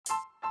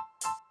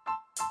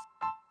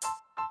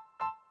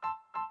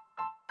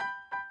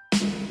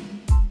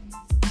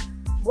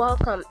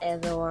Welcome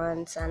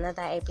everyone to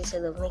another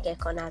episode of Nike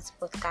Corners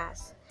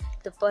podcast,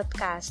 the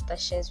podcast that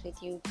shares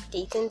with you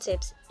dating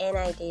tips and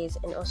ideas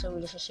and also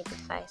relationship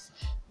advice.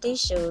 These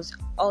shows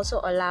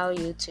also allow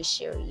you to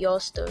share your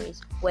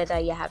stories, whether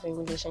you're having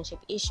relationship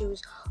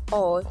issues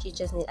or you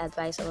just need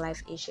advice on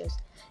life issues.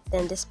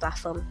 Then this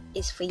platform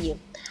is for you.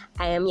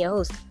 I am your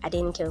host,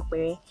 Adenike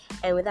Okwere,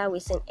 and without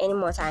wasting any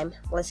more time,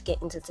 let's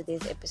get into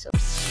today's episode.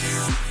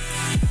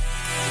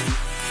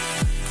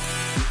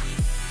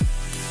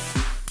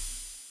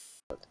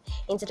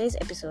 In today's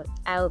episode,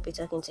 I will be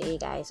talking to you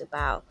guys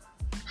about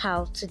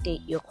how to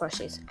date your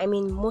crushes.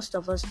 Most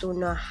of us don't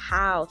know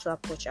how to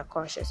approach our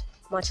crushes,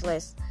 much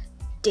less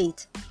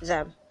date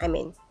them.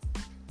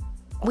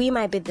 We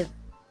might be the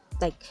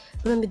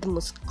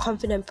most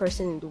confident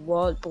person in the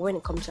world, but when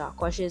it comes to our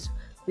crushes,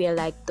 we are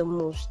like the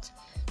most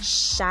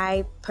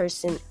shy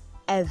person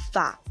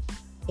ever.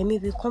 We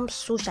become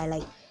so shy.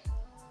 Like,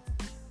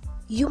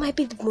 you might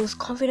be the most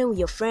confident with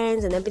your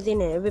friends and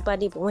everything and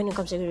everybody, but when it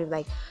comes to it,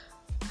 like,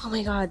 oh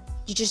my god,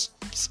 you're just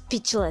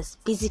speechless.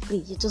 Basically,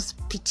 you're just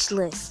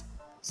speechless.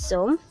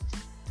 So,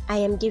 I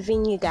am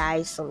giving you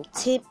guys some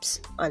tips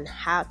on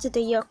how to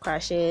date your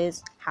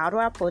crushes, how to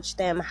approach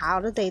them, how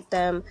to date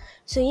them,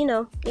 so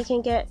you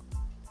can get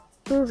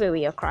groovy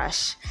with your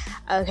crush.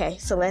 Okay,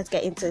 so let's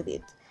get into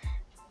it.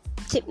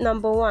 Tip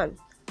number 1,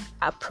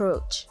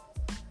 approach.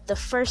 The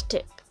first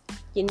tip,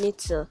 you need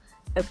to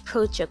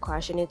approach your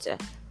crush. You need to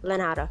learn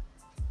how to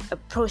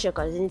approach your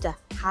crush. You need to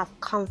have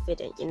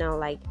confidence,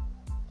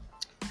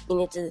 you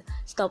need to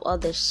stop all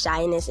the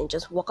shyness and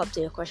just walk up to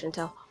your crush and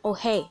tell, oh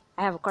hey,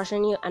 I have a crush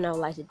on you and I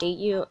would like to date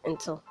you,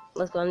 and so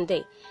let's go on a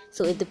date.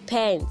 So it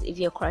depends. If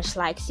your crush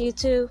likes you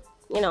too,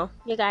 you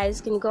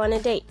guys can go on a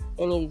date.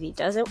 And if he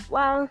doesn't,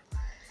 well,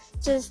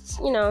 just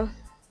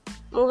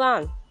move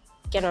on,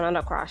 get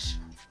another crush.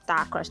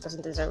 That crush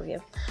doesn't deserve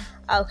you.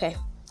 Okay,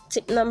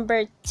 tip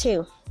number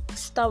 2,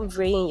 stop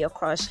viewing your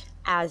crush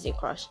as your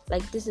crush.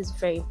 This is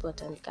very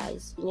important,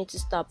 guys. You need to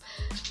stop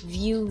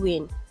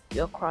viewing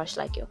your crush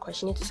like your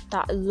crush. You need to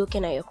start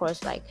looking at your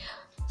crush like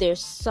there's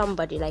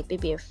somebody, like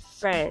maybe a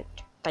friend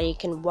that you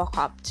can walk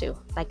up to.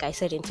 Like I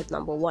said in tip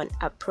number 1,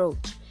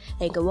 approach,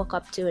 and you can walk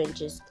up to and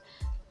just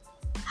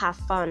have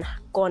fun,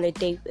 go on a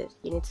date with.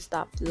 You need to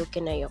stop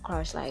looking at your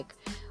crush like,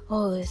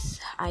 oh,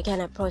 I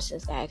can approach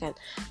this guy,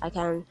 I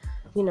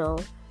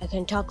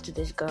can talk to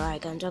this girl, I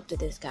can talk to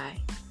this guy.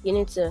 You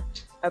need to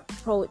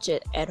approach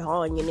it at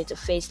home. You need to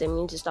face them.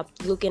 You need to stop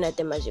looking at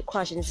them as your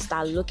crush. You need to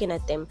start looking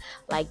at them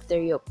like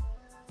they're your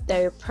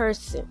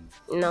person,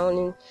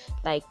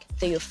 like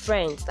they're your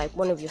friends, like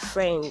one of your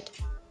friends.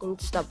 You need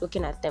to stop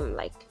looking at them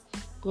like,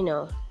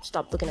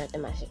 stop looking at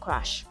them as a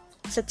crush.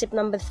 So tip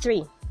number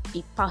 3,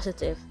 be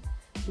positive.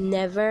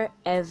 Never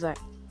ever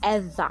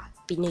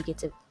be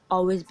negative.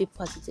 Always be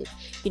positive.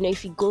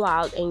 If you go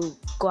out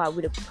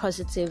with a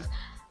positive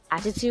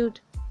attitude,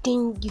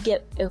 then you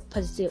get a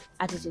positive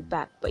attitude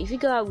back. But if you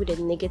go out with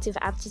a negative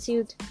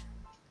attitude,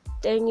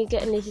 then you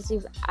get a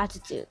negative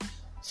attitude.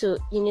 So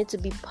you need to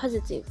be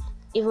positive.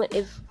 Even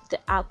if the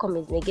outcome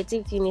is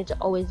negative, you need to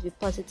always be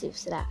positive,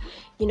 so that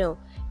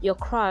your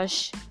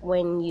crush,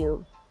 when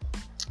you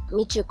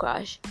meet your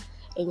crush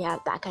and you have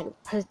that kind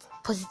of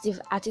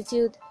positive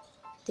attitude,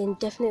 then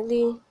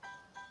definitely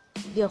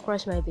your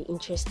crush might be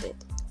interested.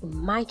 It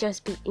might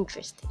just be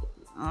interested.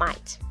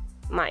 Might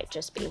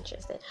just be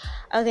interested.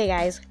 Okay,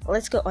 guys,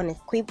 let's go on a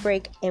quick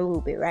break and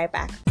we'll be right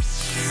back.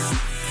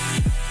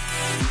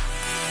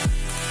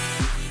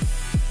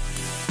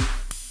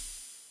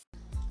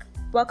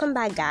 Welcome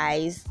back,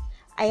 guys.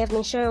 I have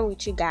been sharing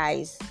with you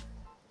guys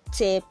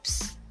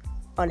tips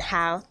on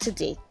how to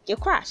date your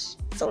crush.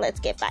 So let's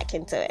get back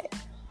into it.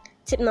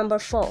 Tip number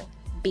 4,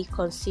 be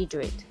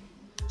considerate.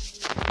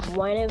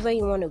 Whenever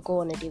you want to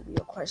go on a date with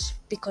your crush,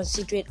 be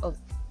considerate of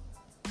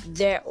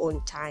their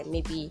own time.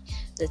 Maybe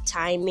the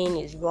timing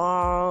is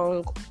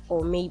wrong,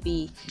 or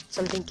maybe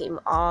something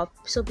came up.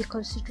 So be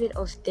considerate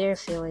of their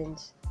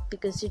feelings. Be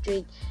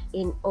considerate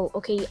in,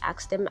 you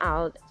ask them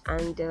out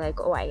and they're like,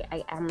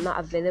 I am not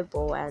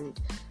available and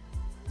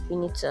we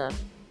need to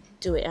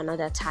do it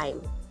another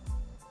time.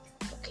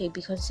 Okay,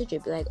 be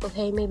considerate. Be like,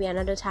 okay, maybe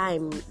another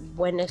time.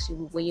 When next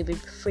will you be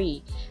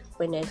free?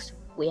 When next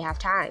we have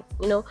time?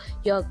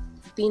 You're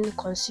being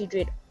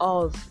considerate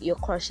of your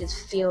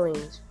crush's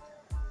feelings.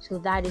 So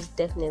that is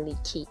definitely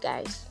key,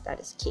 guys.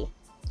 That is key.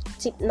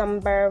 Tip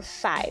number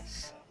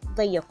 5,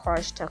 let your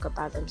crush talk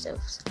about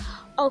themselves.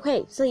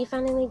 Okay, so you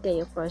finally get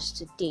your crush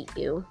to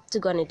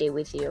go on a date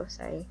with you,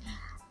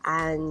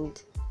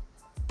 and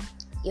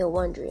you're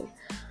wondering,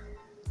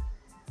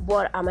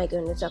 what am I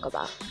going to talk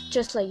about?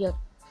 Just let your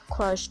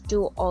crush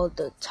do all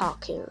the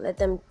talking. Let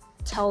them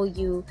tell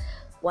you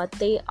what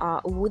they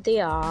are, who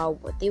they are,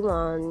 what they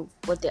want,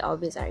 what their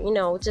hobbies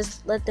are.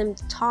 Just let them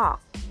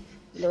talk.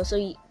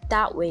 So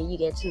that way you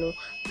get to know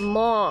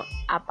more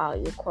about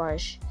your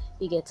crush.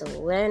 You get to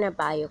learn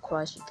about your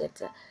crush. You get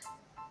to,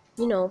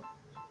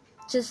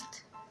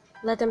 just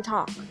let them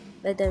talk.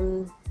 Let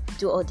them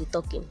do all the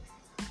talking.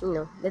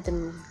 Let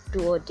them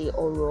do all the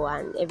oral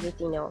and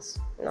everything else.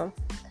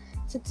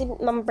 So tip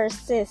number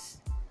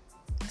 6,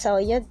 tell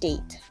your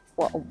date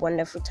what a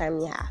wonderful time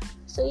you have.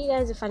 So you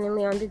guys are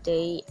finally on the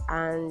date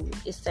and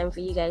it's time for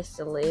you guys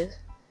to leave.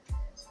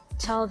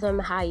 Tell them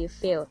how you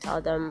feel.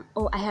 Tell them,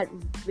 oh, I had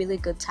really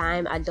good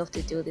time. I'd love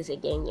to do this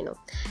again, You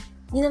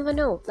never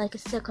know. Like a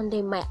second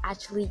date might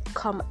actually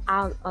come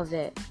out of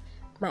it.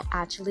 Might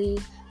actually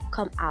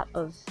come out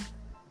of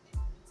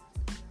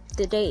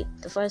the date,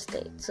 the first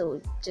date.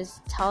 So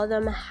just tell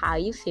them how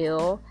you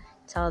feel.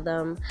 Tell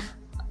them,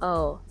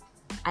 oh,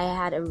 I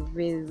had a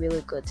really,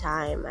 really good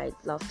time. I'd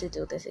love to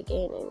do this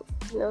again.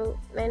 And,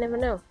 I never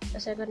know. A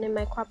second date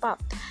might crop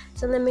up.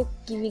 So let me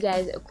give you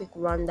guys a quick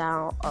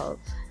rundown of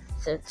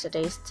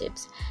today's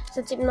tips.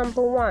 So tip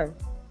number 1,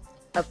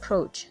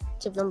 approach.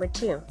 Tip number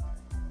 2,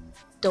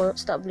 don't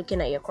stop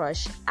looking at your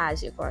crush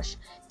as your crush.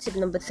 Tip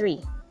number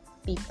 3,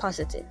 be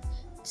positive.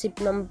 Tip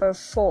number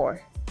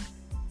 4,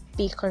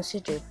 be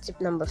considerate.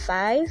 Tip number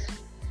 5,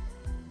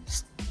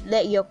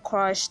 let your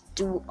crush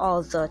do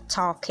all the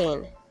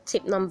talking.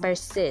 Tip number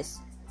 6,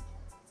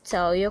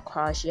 tell your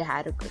crush you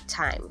had a good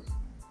time.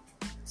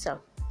 So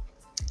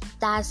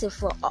that's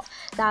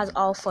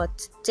all for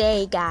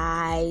today,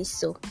 guys.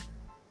 So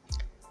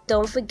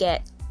don't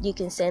forget, you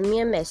can send me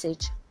a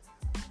message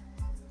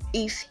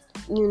if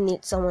you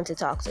need someone to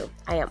talk to.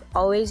 I am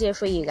always here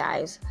for you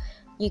guys.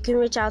 You can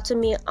reach out to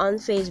me on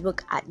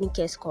Facebook at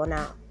Nike's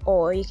Corner,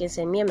 or you can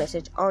send me a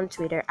message on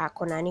Twitter at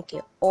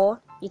KonaNike,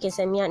 or you can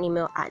send me an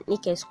email at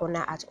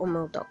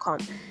nikescorner@gmail.com.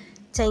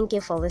 Thank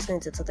you for listening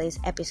to today's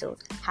episode.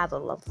 Have a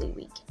lovely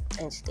week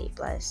and stay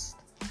blessed.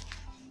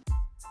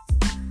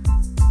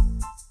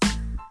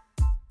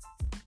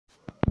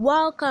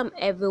 Welcome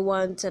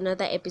everyone to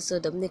another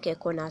episode of Nike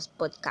Corner's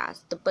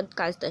podcast, the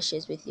podcast that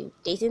shares with you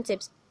dating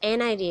tips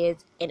and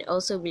ideas and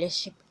also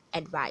relationship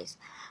advice.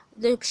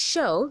 The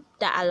show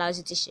that allows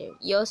you to share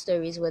your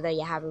stories, whether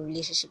you're having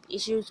relationship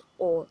issues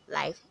or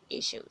life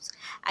issues.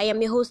 I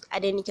am your host,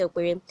 Adenike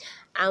Okwere,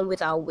 and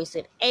without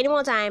wasting any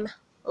more time,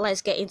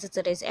 let's get into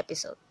today's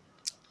episode.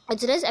 In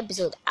today's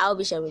episode, I'll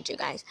be sharing with you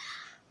guys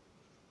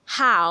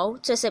how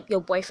to accept your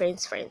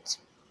boyfriend's friends.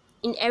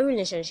 In every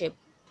relationship,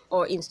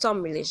 or in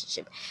some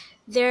relationship,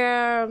 there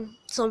are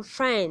some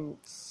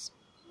friends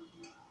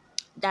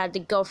that the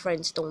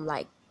girlfriends don't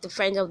like, the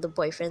friends of the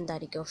boyfriend that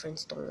the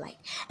girlfriends don't like,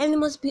 and they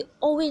must be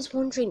always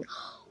wondering,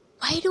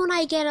 why don't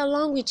I get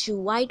along with you?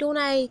 Why don't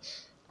I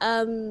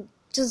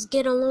just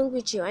get along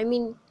with you? I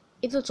mean,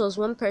 if it was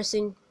one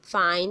person,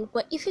 fine,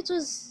 but if it's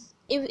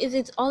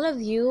all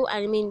of you,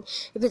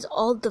 if it's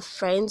all the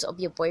friends of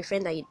your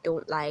boyfriend that you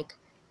don't like,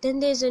 then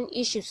there's an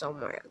issue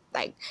somewhere.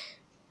 Like,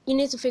 you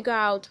need to figure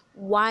out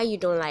why you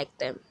don't like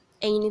them,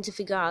 and you need to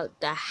figure out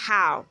the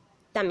how.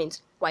 That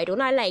means, why don't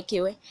I like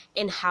you,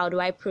 and how do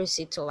I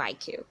proceed to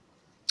like you?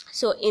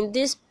 So in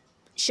this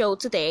show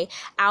today,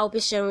 I'll be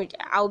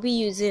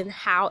using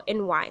how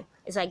and why.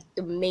 It's like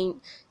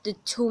the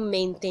two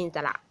main things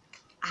that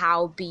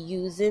I'll be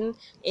using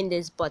in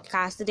this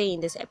podcast today,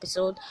 in this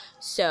episode.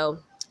 So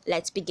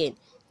let's begin.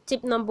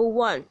 Tip number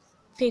 1,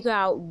 figure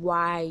out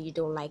why you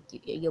don't like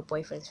your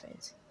boyfriend's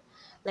friends.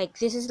 Like,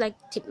 this is like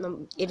tip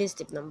number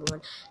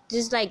 1.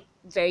 This is like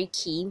very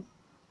key.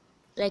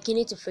 Like, you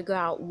need to figure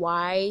out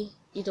why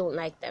you don't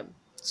like them.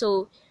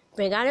 So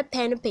bring out a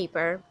pen and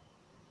paper,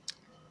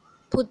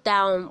 put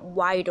down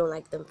why you don't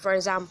like them. For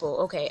example,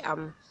 okay,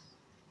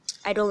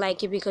 I don't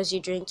like you because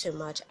you drink too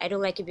much. I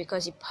don't like you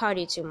because you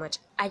party too much.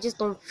 I just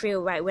don't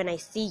feel right when I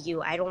see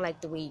you. I don't like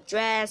the way you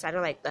dress. I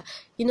don't like that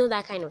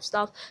kind of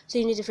stuff. So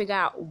you need to figure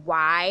out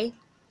why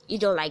you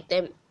don't like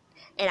them,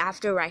 and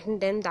after writing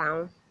them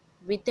down,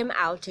 read them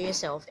out to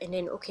yourself, and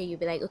then you'll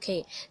be like,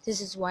 okay,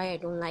 this is why I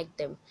don't like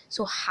them.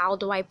 So how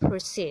do I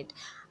proceed?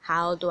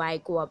 How do I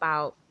go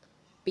about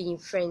being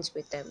friends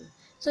with them?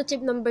 So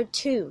tip number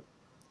 2,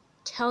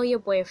 tell your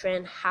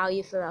boyfriend how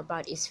you feel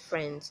about his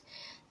friends.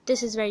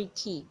 This is very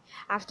key.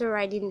 After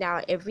writing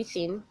down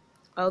everything,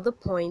 all the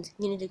points,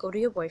 you need to go to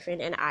your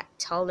boyfriend and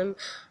tell him,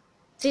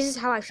 this is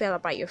how I feel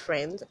about your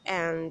friends,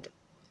 and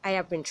I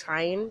have been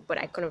trying, but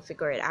I couldn't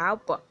figure it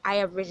out. But I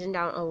have written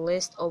down a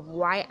list of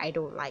why I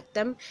don't like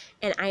them,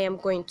 and I am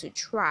going to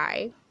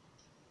try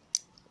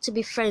to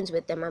be friends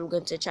with them. I'm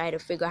going to try to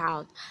figure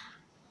out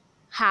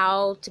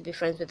how to be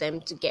friends with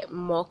them, to get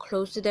more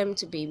close to them,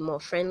 to be more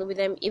friendly with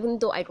them, even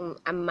though I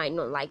might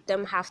not like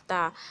them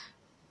after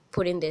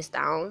putting this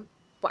down,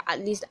 but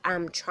at least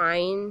I'm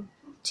trying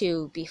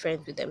to be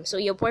friends with them. So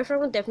your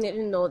boyfriend will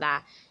definitely know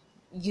that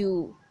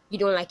you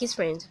don't like his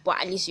friends, but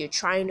at least you're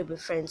trying to be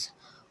friends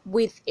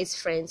with his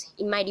friends.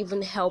 It might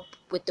even help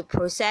with the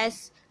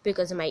process,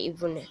 because it might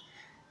even,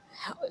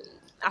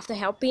 after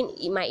helping,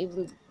 it might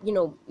even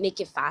make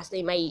it faster.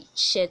 It might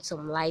shed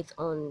some light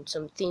on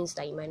some things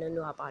that you might not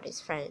know about his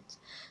friends.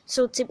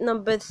 So tip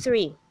number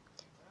 3,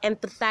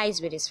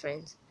 empathize with his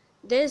friends.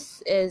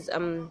 This is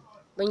when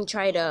you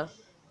try to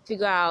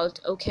figure out,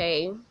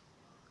 okay,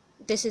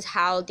 this is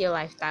how their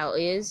lifestyle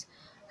is,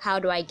 how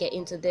do I get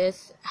into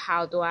this,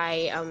 how do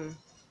I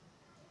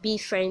be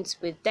friends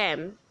with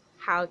them,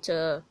 how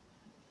to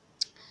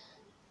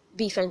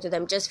be friends with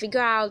them. Just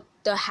figure out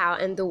the how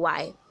and the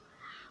why.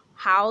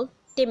 How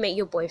they met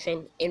your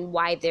boyfriend and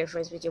why they're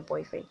friends with your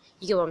boyfriend.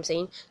 You get what I'm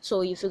saying?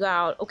 So you figure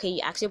out, okay,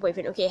 you ask your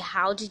boyfriend, okay,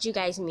 how did you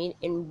guys meet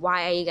and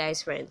why are you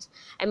guys friends?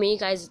 I mean, you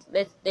guys,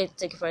 let's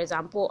take for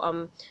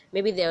example,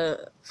 maybe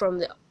they're from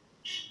the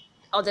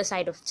other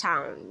side of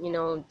town,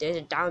 there's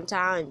a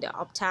downtown and the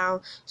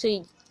uptown. So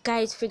you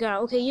guys figure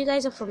out, okay, you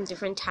guys are from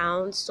different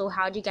towns, so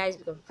how do you guys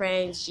become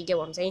friends? You get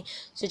what I'm saying?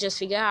 So just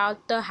figure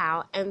out the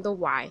how and the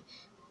why.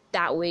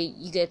 That way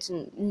you get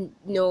to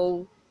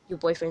know your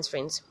boyfriend's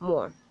friends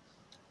more.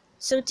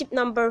 So tip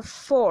number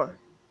 4,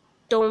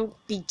 don't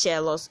be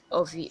jealous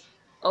of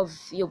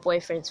your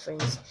boyfriend's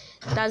friends.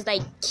 That's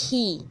like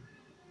key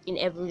in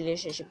every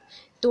relationship.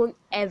 Don't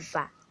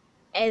ever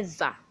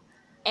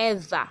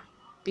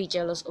be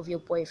jealous of your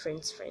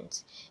boyfriend's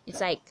friends.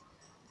 It's like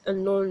a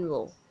known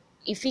rule.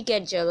 If you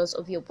get jealous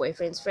of your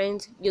boyfriend's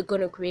friends, you're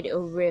gonna create a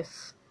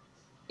rift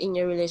in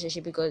your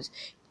relationship, because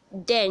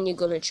then you're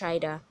gonna try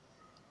to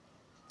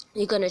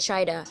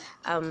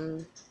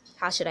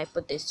how should I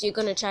put this? You're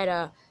gonna try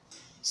to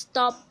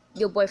stop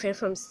your boyfriend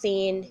from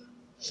seeing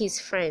his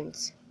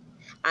friends,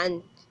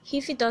 and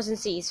if he doesn't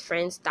see his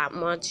friends that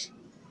much,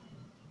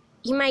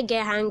 he might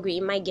get angry,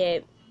 he might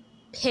get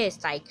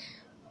pissed, like,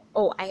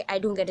 oh, I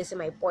don't get to see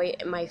my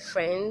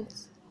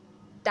friends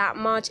that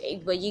much,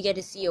 but you get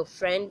to see your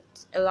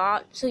friends a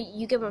lot. So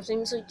you get what I'm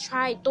saying? So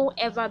don't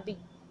ever be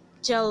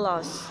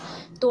jealous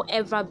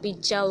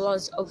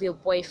of your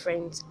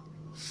boyfriend's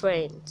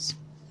friends.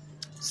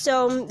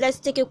 So let's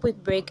take a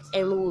quick break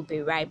and we will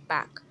be right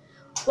back.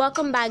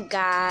 Welcome back,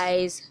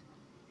 guys.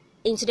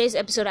 In today's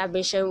episode, I've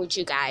been sharing with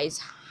you guys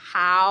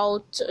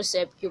how to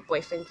accept your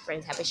boyfriend's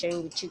friends. I've been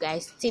sharing with you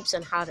guys tips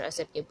on how to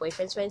accept your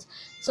boyfriend's friends.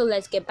 So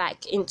let's get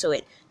back into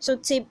it. So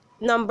tip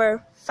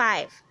number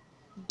 5,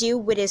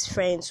 deal with his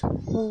friends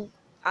who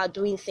are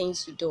doing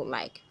things you don't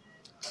like.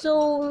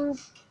 So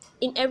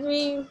in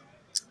every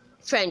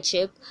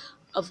friendship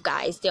of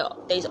guys,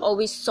 there's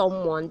always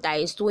someone that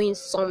is doing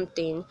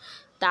something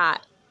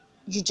that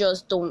you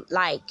just don't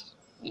like.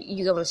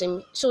 You get what I'm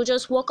saying? So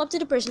just walk up to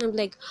the person and be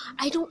like,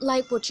 I don't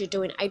like what you're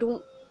doing. I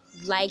don't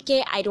like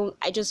it. I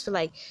just feel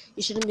like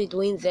you shouldn't be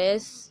doing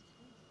this.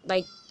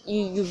 Like,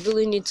 you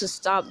really need to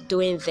stop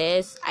doing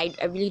this. I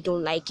really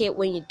don't like it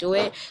when you do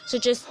it. So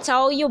just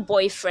tell your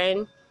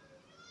friend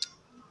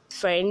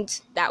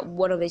that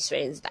one of his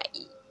friends, that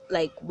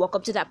like, walk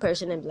up to that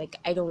person and be like,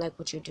 I don't like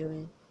what you're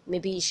doing.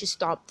 Maybe you should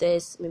stop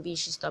this. Maybe you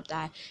should stop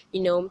that.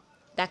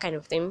 That kind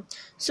of thing.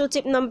 So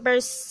tip number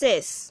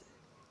 6,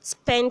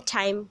 spend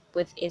time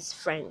with his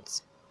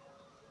friends.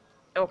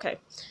 Okay,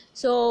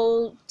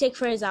 so take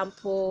for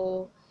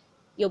example,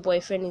 your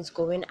boyfriend is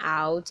going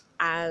out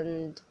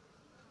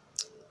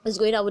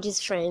with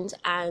his friends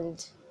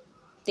and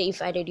they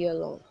invited you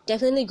along.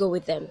 Definitely go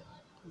with them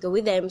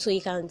so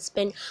you can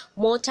spend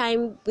more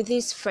time with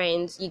his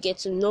friends. You get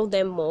to know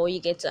them more. You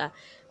get to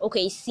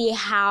see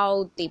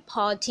how they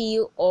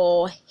party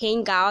or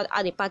hang out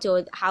at the party,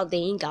 or how they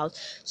hang out.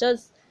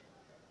 Just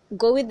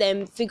go with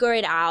them, figure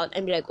it out,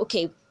 and be like,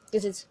 okay,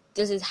 this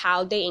is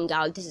how they hang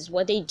out, this is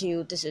what they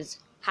do, this is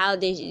how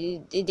they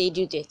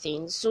do their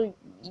things. So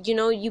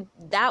you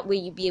that way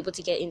you be able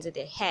to get into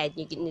their head.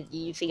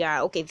 You figure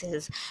out, okay, this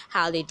is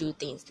how they do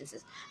things, this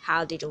is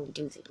how they don't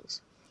do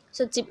things.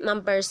 So tip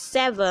number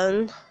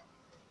 7,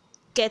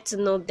 get to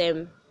know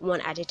them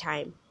one at a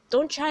time.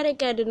 Don't try to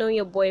get to know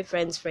your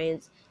boyfriend's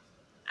friends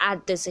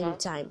at the same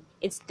time.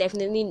 It's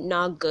definitely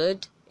not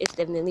good. It's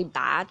definitely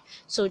bad.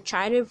 So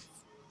try to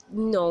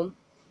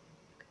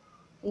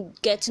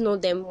get to know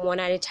them one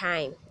at a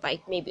time.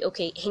 Like, maybe,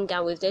 okay, hang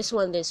out with this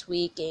one this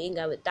week and hang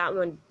out with that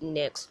one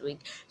next week.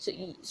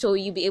 So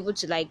you be able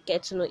to like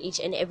get to know each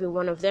and every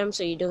one of them,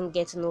 so you don't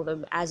get to know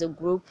them as a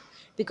group,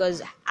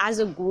 because as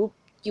a group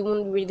you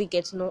won't really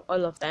get to know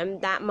all of them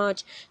that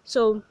much.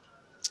 So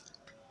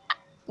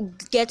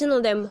get to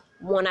know them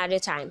one at a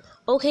time.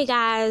 Okay,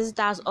 guys,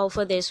 that's all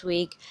for this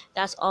week.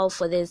 That's all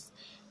for this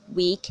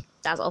week.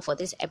 That's all for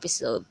this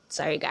episode.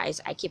 Sorry,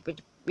 guys, I keep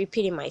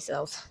repeating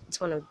myself. It's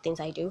one of the things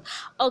I do.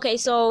 Okay,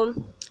 so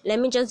let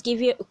me just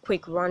give you a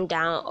quick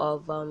rundown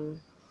of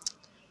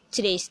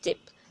today's tip.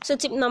 So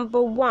tip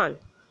number 1,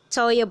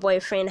 tell your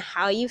boyfriend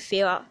how you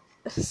feel.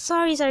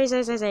 Sorry.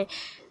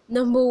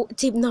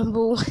 Tip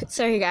number 1.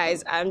 Sorry,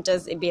 guys, I'm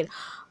just a bit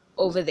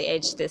over the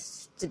edge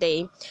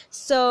today.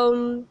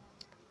 So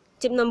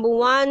tip number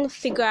 1,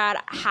 figure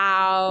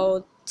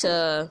out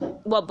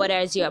what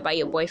bothers you about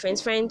your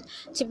boyfriend's friend.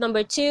 Tip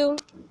number 2,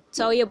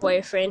 tell your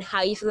boyfriend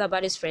how you feel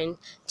about his friend.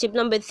 Tip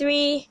number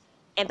 3,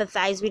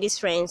 empathize with his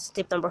friends.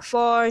 Tip number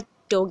 4,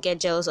 don't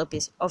get jealous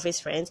of his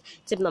friends.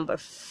 Tip number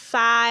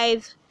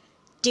 5,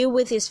 deal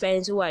with his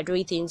friends who are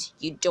doing things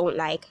you don't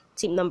like.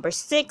 Tip number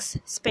 6,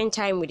 spend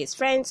time with his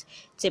friends.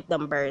 Tip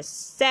number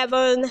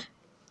 7,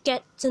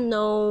 get to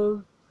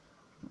know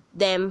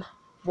them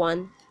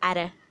one at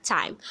a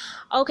time.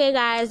 Okay,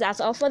 guys, that's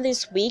all for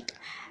this week.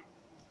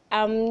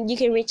 You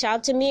can reach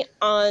out to me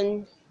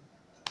on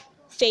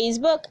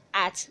Facebook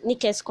at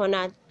Nike's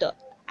Corner,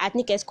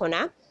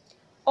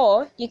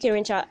 or you can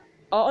reach out,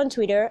 or on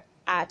Twitter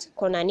at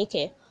Corner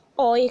Nike,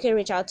 or you can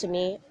reach out to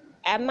me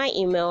at my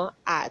email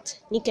at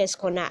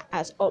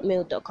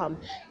nikescorner@hotmail.com.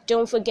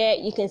 Don't forget,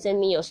 you can send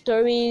me your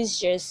stories.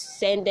 Just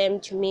send them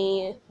to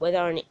me, whether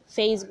on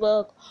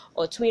Facebook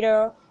or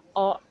Twitter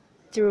or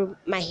through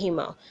my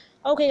email.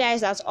 Okay,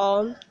 guys, that's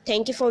all.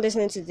 Thank you for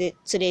listening to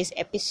today's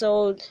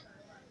episode.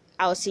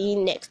 I'll see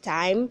you next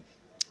time.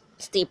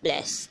 Stay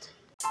blessed.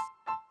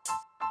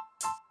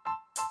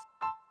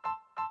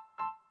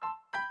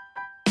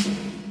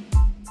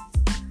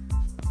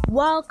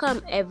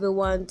 Welcome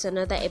everyone to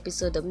another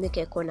episode of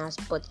Nike Corner's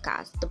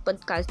podcast, the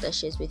podcast that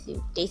shares with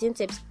you dating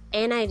tips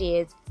and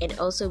ideas and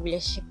also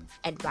relationship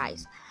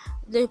advice.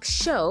 The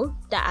show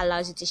that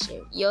allows you to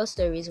share your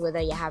stories, whether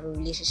you're having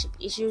relationship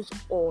issues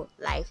or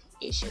life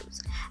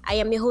issues. I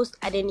am your host,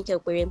 Adenike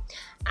Okwere,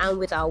 and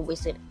without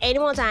wasting any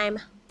more time,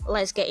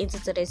 let's get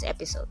into today's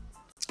episode.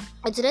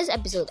 In today's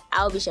episode,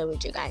 I'll be sharing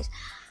with you guys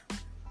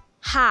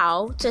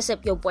how to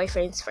accept your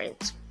boyfriend's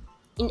friends.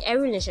 In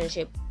every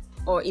relationship,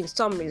 or in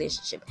some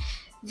relationship,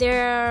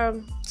 there are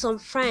some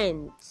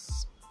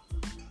friends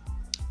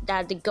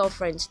that the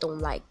girlfriends don't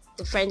like,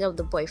 the friends of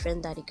the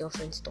boyfriend that the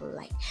girlfriends don't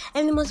like,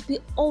 and they must be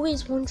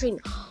always wondering,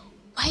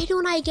 why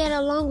don't I get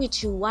along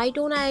with you? Why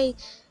don't I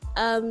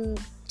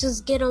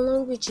just get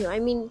along with you? I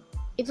mean,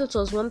 if it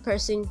was one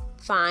person,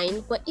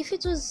 fine, but if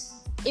it's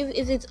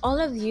all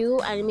of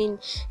you, I mean,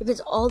 if it's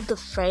all the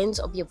friends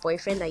of your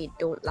boyfriend that you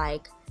don't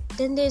like,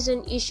 then there's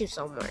an issue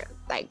somewhere.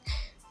 Like,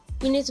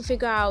 you need to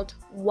figure out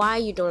why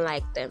you don't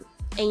like them,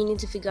 and you need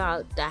to figure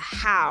out the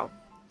how.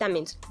 That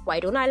means,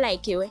 why don't I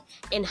like you,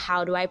 and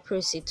how do I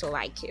proceed to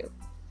like you?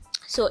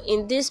 So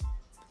in this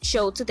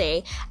show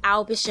today,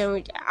 I'll be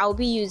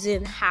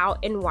using how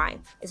and why.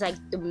 It's like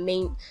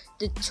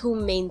the two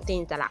main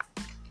things that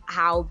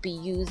I'll be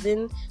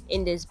using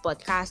in this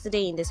podcast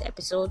today, in this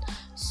episode.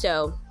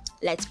 So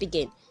let's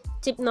begin.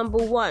 Tip number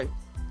 1: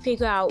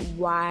 figure out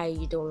why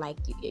you don't like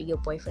your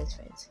boyfriend's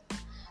friends.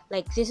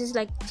 Like, this is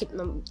like tip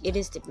number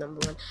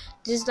 1.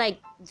 This is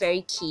like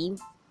very key.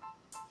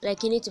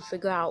 Like, you need to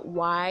figure out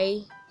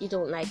why you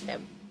don't like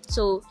them.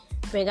 So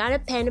bring out a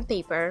pen and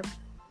paper,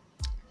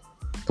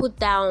 put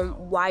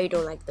down why you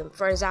don't like them.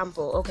 For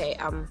example, okay,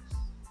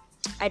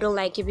 I don't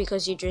like you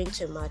because you drink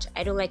too much.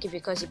 I don't like you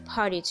because you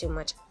party too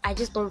much. I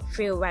just don't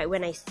feel right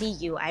when I see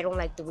you. I don't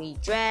like the way you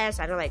dress.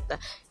 I don't like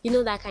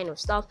that kind of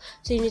stuff.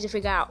 So you need to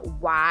figure out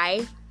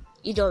why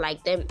you don't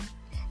like them,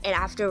 and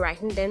after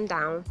writing them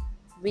down,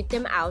 read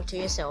them out to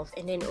yourself,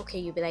 and then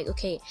you'll be like,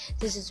 okay,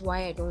 this is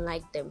why I don't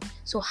like them.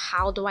 So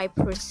how do I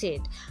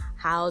proceed?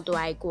 How do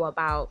I go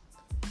about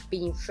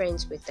being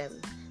friends with them?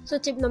 So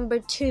tip number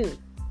 2: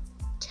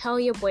 tell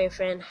your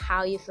boyfriend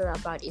how you feel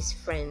about his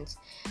friends.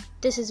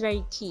 This is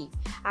very key.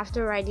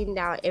 After writing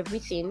down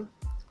everything,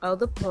 all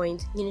the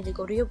points, you need to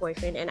go to your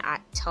boyfriend and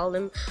tell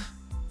him,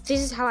 this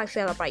is how I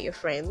feel about your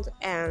friends,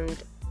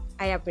 and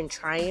I have been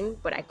trying,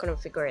 but I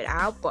couldn't figure it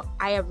out. But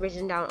I have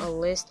written down a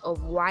list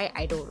of why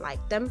I don't like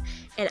them,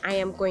 and I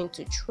am going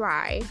to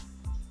try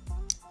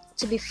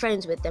to be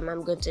friends with them.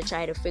 I'm going to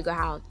try to figure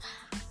out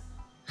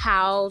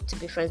how to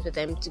be friends with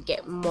them, to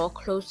get more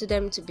close to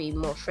them, to be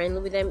more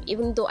friendly with them,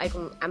 even though I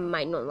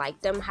might not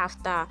like them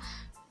after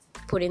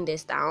putting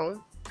this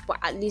down, but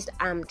at least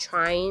I'm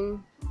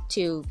trying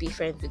to be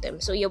friends with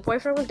them. So your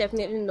boyfriend will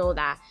definitely know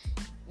that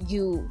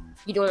you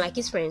don't like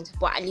his friends,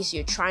 but at least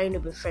you're trying to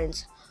be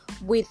friends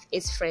with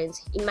his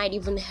friends. It might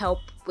even help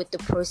with the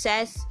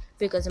process,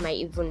 because it might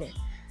even,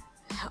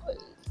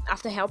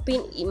 after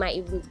helping, it might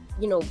even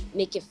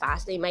make it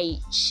faster. It might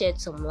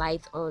shed some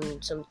light on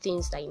some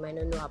things that you might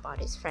not know about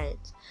his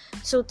friends.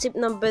 So tip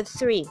number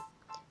 3: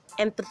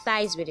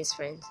 empathize with his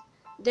friends.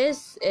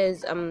 This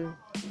is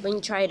when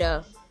you try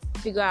to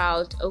figure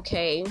out,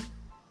 okay,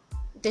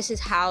 this is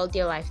how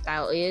their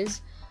lifestyle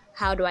is.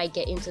 How do I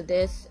get into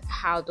this?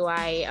 How do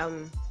I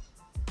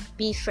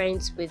be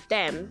friends with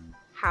them?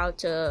 How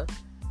to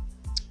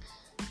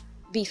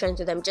be friends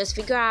with them. Just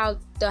figure out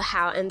the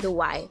how and the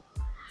why.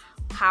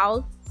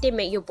 How they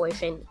met your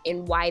boyfriend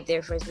and why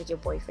they're friends with your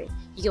boyfriend.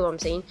 You get what I'm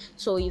saying?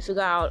 So you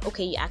figure out,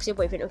 okay, you ask your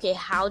boyfriend, okay,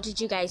 how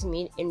did you guys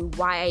meet and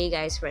why are you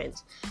guys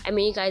friends? I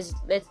mean, you guys,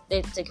 let's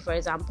take for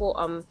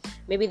example,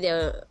 maybe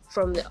they're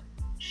from the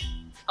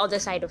other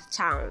side of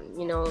town.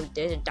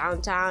 There's a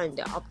downtown and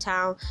the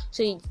uptown.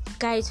 So you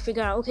guys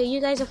figure out, okay,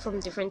 you guys are from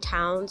different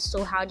towns,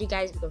 so how do you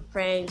guys become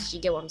friends? You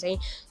get what I'm saying?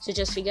 So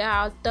just figure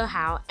out the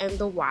how and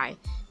the why.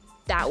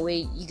 That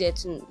way you get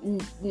to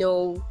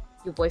know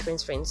your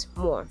boyfriend's friends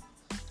more.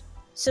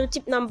 So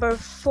tip number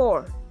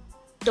 4: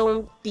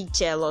 don't be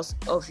jealous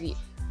of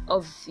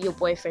your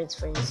boyfriend's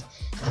friends.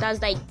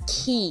 That's like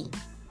key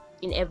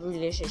in every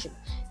relationship.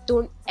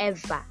 Don't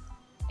ever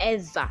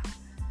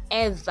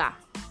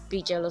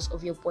be jealous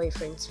of your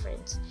boyfriend's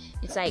friends.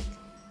 It's like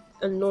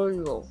a known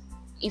rule.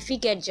 If you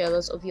get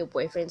jealous of your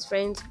boyfriend's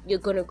friends, you're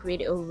gonna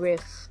create a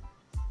rift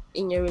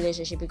in your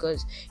relationship,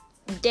 because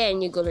then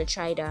you're gonna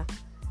try to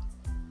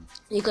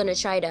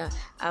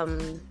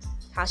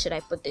how should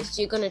I put this?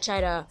 You're gonna try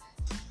to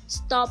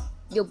stop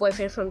your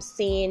boyfriend from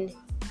seeing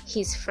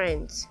his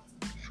friends,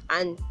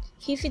 and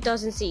if he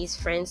doesn't see his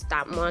friends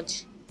that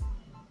much,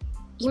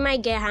 he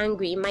might get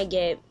angry. He might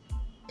get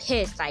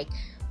pissed, like,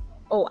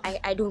 oh,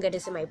 I don't get to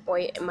see my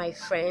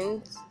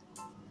friends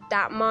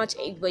that much,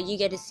 but you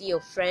get to see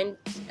your friends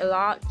a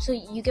lot. So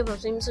you get what I'm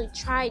saying? So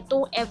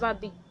don't ever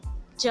be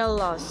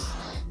jealous.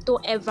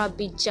 Don't ever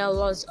be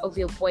jealous of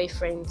your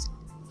boyfriend's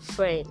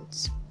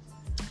friends.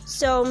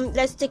 So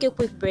let's take a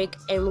quick break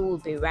and we will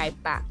be right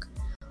back.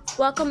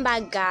 Welcome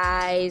back,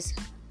 guys.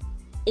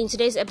 In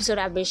today's episode,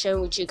 I've been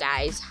sharing with you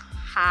guys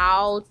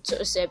how to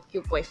accept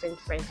your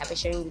boyfriend's friends. I've been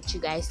sharing with you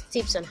guys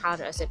tips on how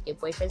to accept your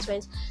boyfriend's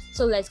friends.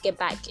 So let's get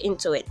back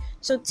into it.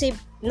 So tip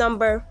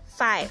number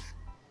 5,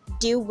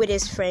 deal with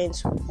his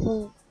friends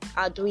who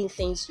are doing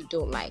things you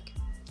don't like.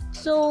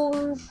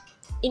 So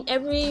in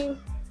every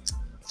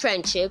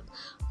friendship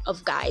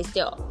of guys,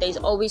 there's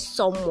always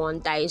someone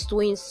that is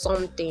doing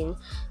something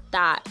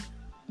that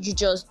you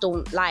just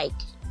don't like.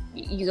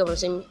 You get what I'm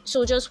saying?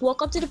 So just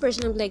walk up to the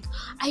person and be like,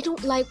 I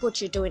don't like what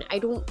you're doing. I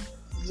don't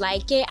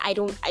like it. I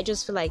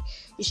just feel like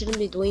you shouldn't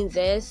be doing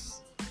this.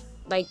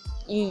 Like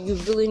you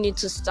really need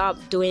to stop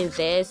doing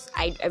this.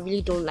 I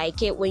really don't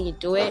like it when you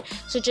do it.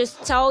 So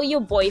just tell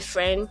your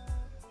friend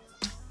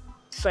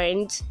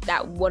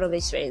that one of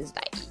his friends,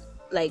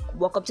 like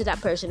walk up to that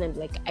person and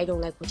be like, I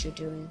don't like what you're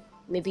doing.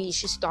 Maybe you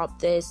should stop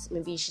this.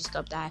 Maybe you should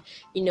stop that.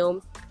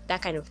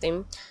 That kind of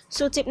thing.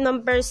 So tip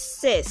number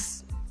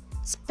 6,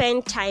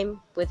 spend time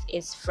with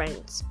his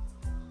friends.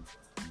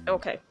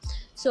 Okay.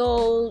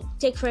 So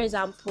take for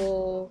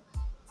example,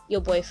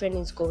 your boyfriend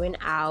is going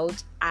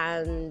out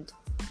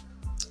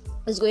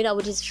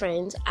with his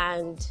friends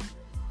and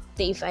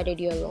they invited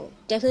you along.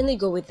 Definitely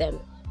go with them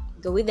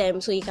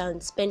so you can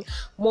spend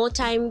more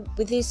time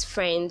with his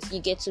friends.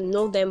 You get to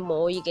know them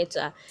more. You get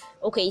to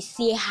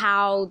see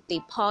how they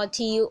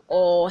party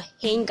or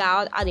hang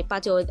out at the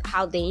party or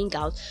how they hang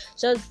out.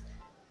 Just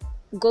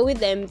go with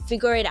them,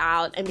 figure it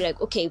out, and be like,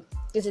 okay,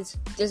 this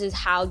is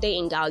how they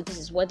hang out, this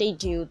is what they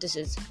do, this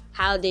is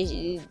how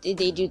they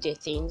do their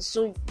things.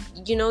 So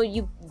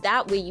you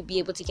that way you be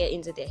able to get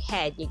into their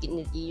head.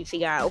 You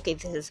figure out, okay,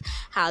 this is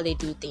how they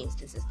do things,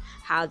 this is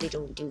how they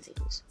don't do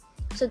things.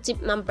 So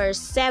tip number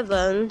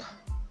 7,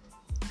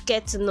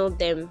 get to know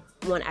them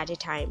one at a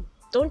time.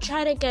 Don't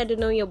try to get to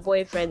know your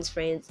boyfriend's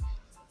friends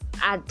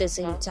at the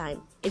same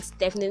time. It's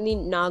definitely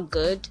not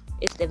good.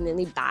 It's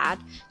definitely bad.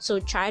 So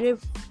try to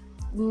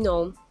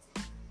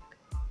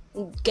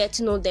get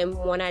to know them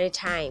one at a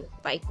time.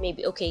 Like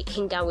maybe, okay,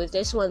 hang out with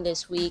this one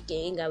this week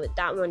and hang out with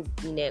that one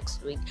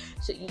next week.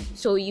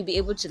 So you be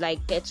able to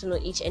get to know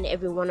each and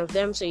every one of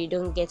them, so you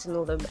don't get to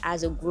know them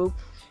as a group,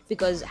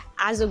 because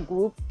as a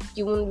group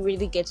you won't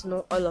really get to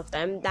know all of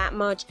them that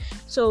much.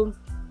 So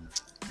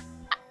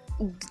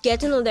get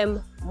to know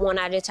them one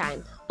at a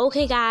time.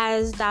 Okay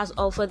guys, that's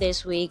all for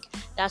this week.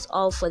 That's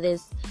all for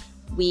this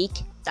week.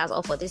 That's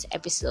all for this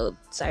episode.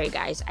 Sorry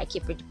guys, I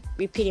keep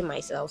repeating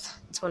myself.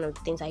 It's one of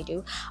the things I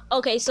do.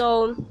 Okay,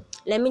 so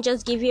let me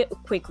just give you a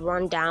quick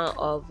rundown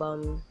of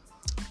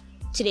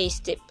today's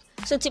tip.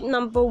 So tip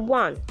number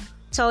 1,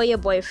 tell your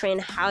boyfriend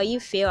how you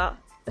feel.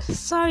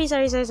 Sorry.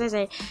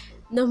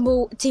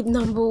 Tip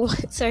number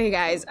 1. Sorry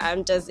guys,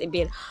 I'm just a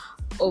bit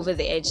over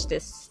the edge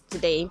this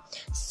today.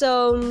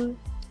 So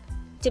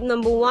tip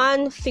number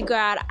 1, figure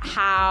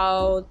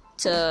out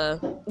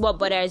what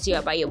bothers you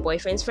about your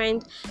boyfriend's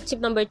friend. Tip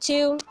number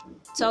 2,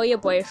 tell your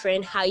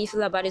boyfriend how you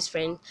feel about his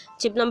friend.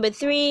 Tip number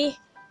 3,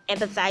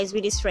 empathize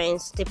with his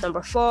friends. Tip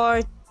number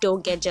 4,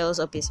 don't get jealous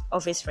of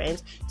his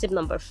friends. Tip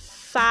number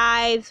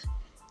 5,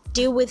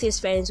 deal with his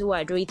friends who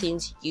are doing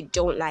things you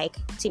don't like.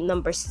 Tip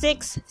number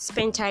 6,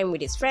 spend time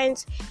with his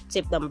friends.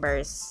 Tip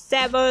number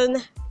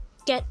 7,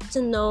 get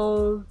to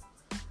know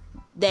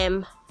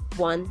them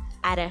one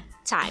at a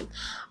time.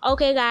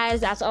 Okay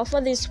guys, that's all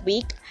for this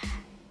week.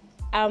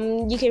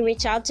 You can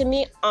reach out to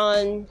me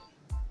on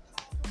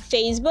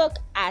Facebook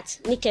at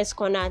Nike's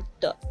Corner,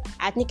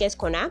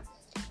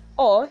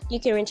 or you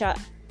can reach out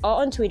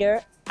on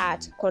Twitter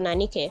at Corner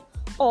Nike,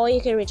 or you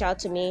can reach out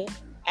to me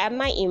at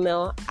my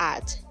email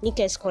at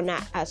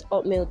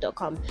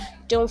nikescorner@hotmail.com.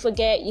 Don't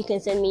forget, you can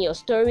send me your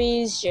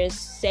stories.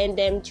 Just send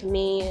them to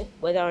me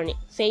whether on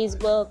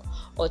Facebook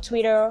or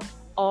Twitter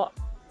or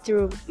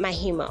through my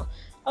email.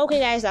 Okay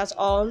guys, that's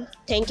all.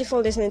 Thank you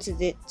for listening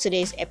to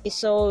today's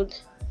episode.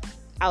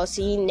 I'll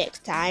see you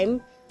next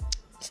time.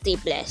 Stay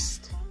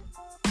blessed.